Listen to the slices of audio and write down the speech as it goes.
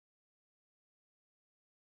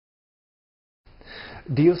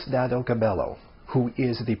Diosdado Cabello, who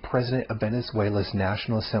is the president of Venezuela's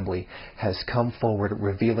National Assembly, has come forward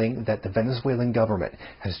revealing that the Venezuelan government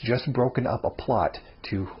has just broken up a plot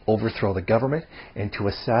to overthrow the government and to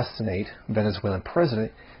assassinate Venezuelan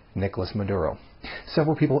President Nicolas Maduro.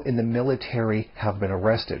 Several people in the military have been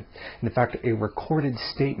arrested. In fact, a recorded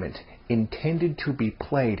statement intended to be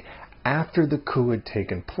played after the coup had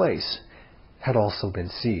taken place had also been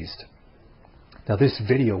seized. Now, this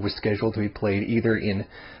video was scheduled to be played either in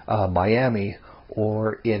Miami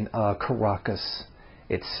or in Caracas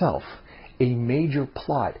itself. A major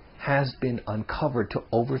plot has been uncovered to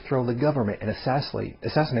overthrow the government and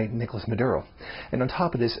assassinate Nicolas Maduro. And on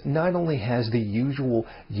top of this, not only has the usual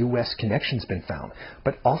U.S. connections been found,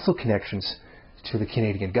 but also connections to the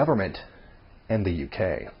Canadian government and the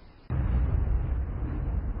U.K.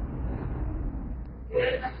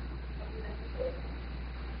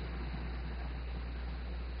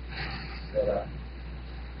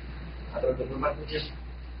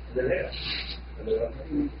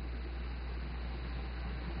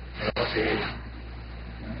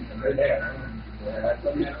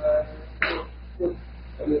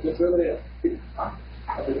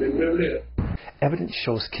 Evidence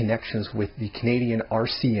shows connections with the Canadian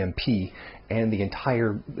RCMP and the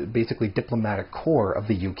entire, basically, diplomatic corps of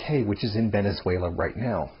the UK, which is in Venezuela right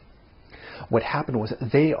now. What happened was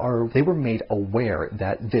they were made aware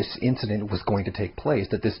that this incident was going to take place,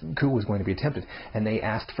 that this coup was going to be attempted, and they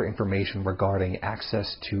asked for information regarding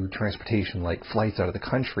access to transportation, like flights out of the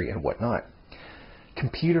country and whatnot.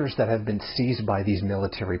 Computers that have been seized by these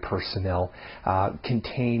military personnel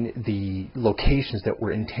contain the locations that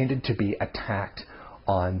were intended to be attacked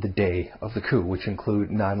on the day of the coup, which include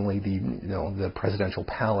not only the presidential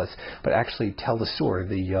palace, but actually Telesur,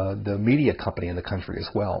 the media company in the country as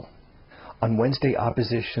well. On Wednesday,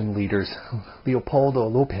 opposition leaders Leopoldo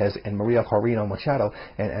Lopez and Maria Corina Machado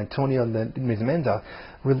and Antonio Mizmenda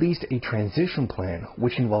released a transition plan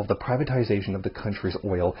which involved the privatization of the country's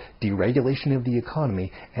oil, deregulation of the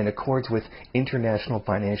economy, and accords with international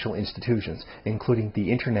financial institutions, including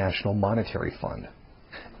the International Monetary Fund.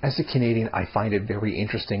 As a Canadian, I find it very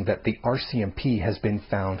interesting that the RCMP has been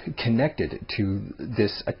found connected to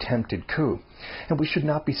this attempted coup. And we should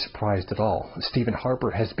not be surprised at all. Stephen Harper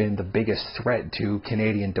has been the biggest threat to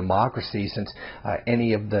Canadian democracy since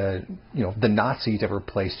any of the Nazis ever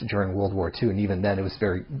placed during World War II. And even then, it was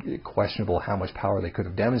very questionable how much power they could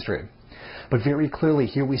have demonstrated. But very clearly,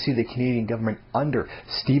 here we see the Canadian government under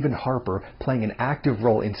Stephen Harper playing an active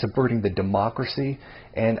role in subverting the democracy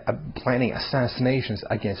and planning assassinations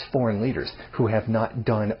against foreign leaders who have not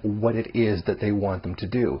done what it is that they want them to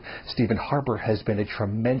do. Stephen Harper has been a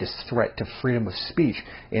tremendous threat to freedom of speech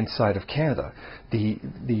inside of Canada. The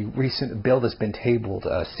recent bill that's been tabled,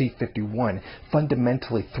 C-51,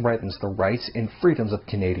 fundamentally threatens the rights and freedoms of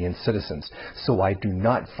Canadian citizens. So I do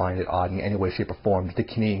not find it odd in any way, shape, or form that the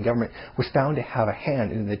Canadian government was found to have a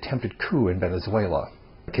hand in an attempted coup in Venezuela.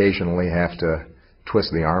 Occasionally have to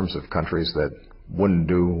twist the arms of countries that wouldn't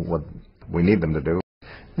do what we need them to do.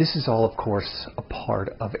 This is all, of course, a part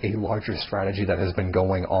of a larger strategy that has been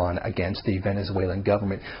going on against the Venezuelan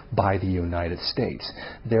government by the United States.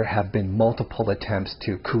 There have been multiple attempts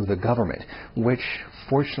to coup the government, which,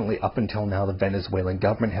 fortunately, up until now, the Venezuelan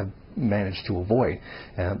government have managed to avoid.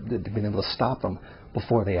 They've been able to stop them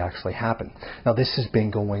before they actually happen. Now, this has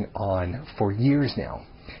been going on for years now,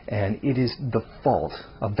 and it is the fault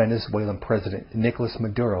of Venezuelan President Nicolas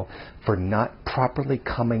Maduro for not properly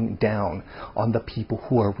coming down on the people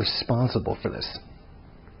who are responsible for this.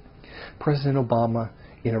 President Obama,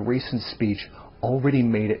 in a recent speech, already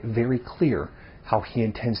made it very clear how he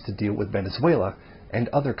intends to deal with Venezuela and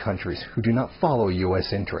other countries who do not follow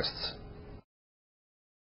U.S. interests.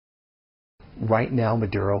 Right now,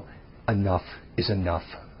 Maduro, enough is enough.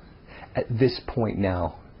 At this point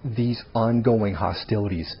now, these ongoing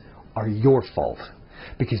hostilities are your fault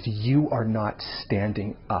because you are not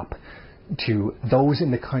standing up to those in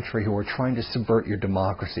the country who are trying to subvert your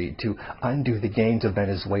democracy, to undo the gains of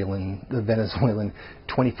the Venezuelan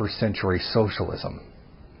 21st century socialism.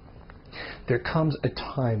 There comes a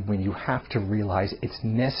time when you have to realize it's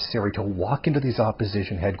necessary to walk into these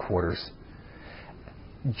opposition headquarters,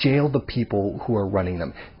 jail the people who are running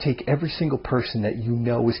them, take every single person that you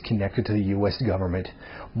know is connected to the U.S. government,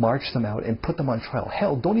 march them out and put them on trial.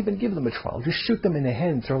 Hell, don't even give them a trial. Just shoot them in the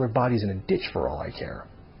head and throw their bodies in a ditch for all I care.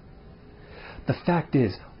 The fact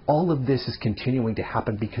is, all of this is continuing to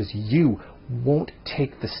happen because you won't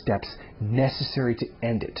take the steps necessary to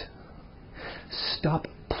end it. Stop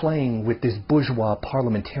playing with this bourgeois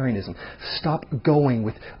parliamentarianism. Stop going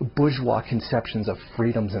with bourgeois conceptions of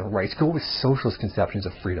freedoms and rights. Go with socialist conceptions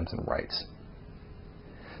of freedoms and rights.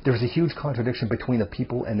 There's a huge contradiction between the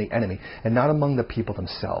people and the enemy, and not among the people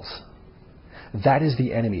themselves. That is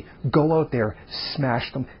the enemy. Go out there,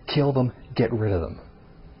 smash them, kill them, get rid of them.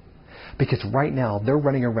 Because right now, they're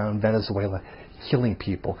running around Venezuela, killing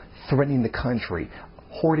people, threatening the country,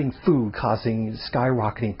 hoarding food, causing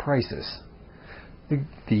skyrocketing prices.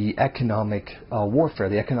 The economic warfare,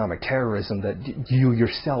 the economic terrorism that you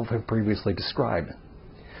yourself have previously described.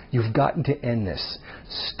 You've gotten to end this.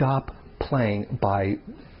 Stop playing by,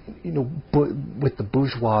 with the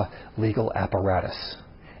bourgeois legal apparatus.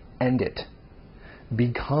 End it.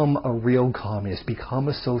 Become a real communist. Become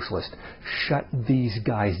a socialist. Shut these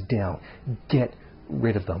guys down. Get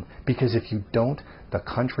rid of them. Because if you don't, the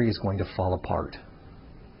country is going to fall apart.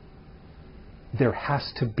 There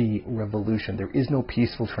has to be revolution. There is no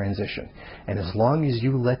peaceful transition. And as long as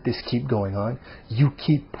you let this keep going on, you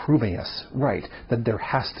keep proving us right that there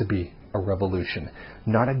has to be a revolution,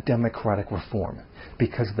 not a democratic reform.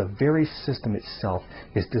 Because the very system itself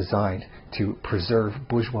is designed to preserve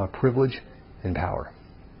bourgeois privilege and power.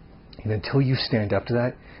 And until you stand up to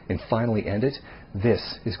that and finally end it,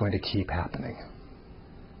 this is going to keep happening.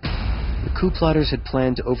 The coup plotters had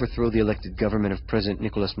planned to overthrow the elected government of President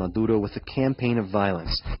Nicolas Maduro with a campaign of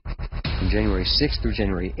violence. From January 6th through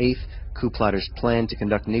January 8th, coup plotters planned to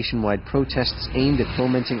conduct nationwide protests aimed at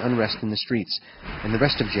fomenting unrest in the streets. And the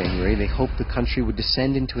rest of January, they hoped the country would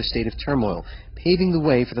descend into a state of turmoil, paving the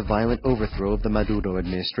way for the violent overthrow of the Maduro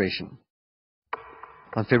administration.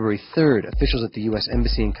 On February 3rd, officials at the U.S.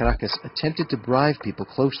 Embassy in Caracas attempted to bribe people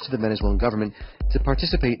close to the Venezuelan government to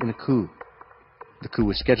participate in a coup. The coup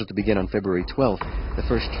was scheduled to begin on February 12th. The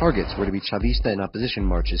first targets were to be Chavista and opposition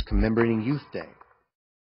marches commemorating Youth Day.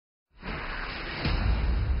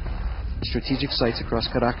 Strategic sites across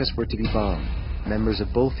Caracas were to be bombed. Members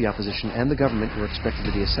of both the opposition and the government were expected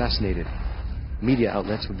to be assassinated. Media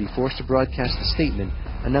outlets would be forced to broadcast a statement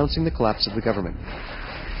announcing the collapse of the government.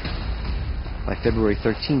 By February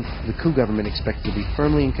 13th, the coup government expected to be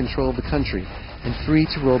firmly in control of the country and free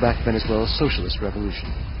to roll back Venezuela's socialist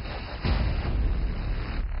revolution.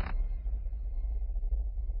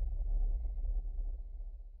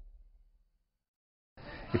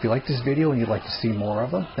 If you like this video and you'd like to see more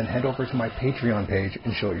of them, then head over to my Patreon page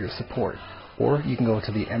and show your support. Or you can go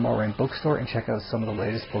to the MRN bookstore and check out some of the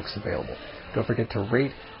latest books available. Don't forget to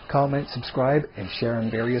rate, comment, subscribe, and share on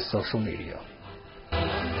various social media.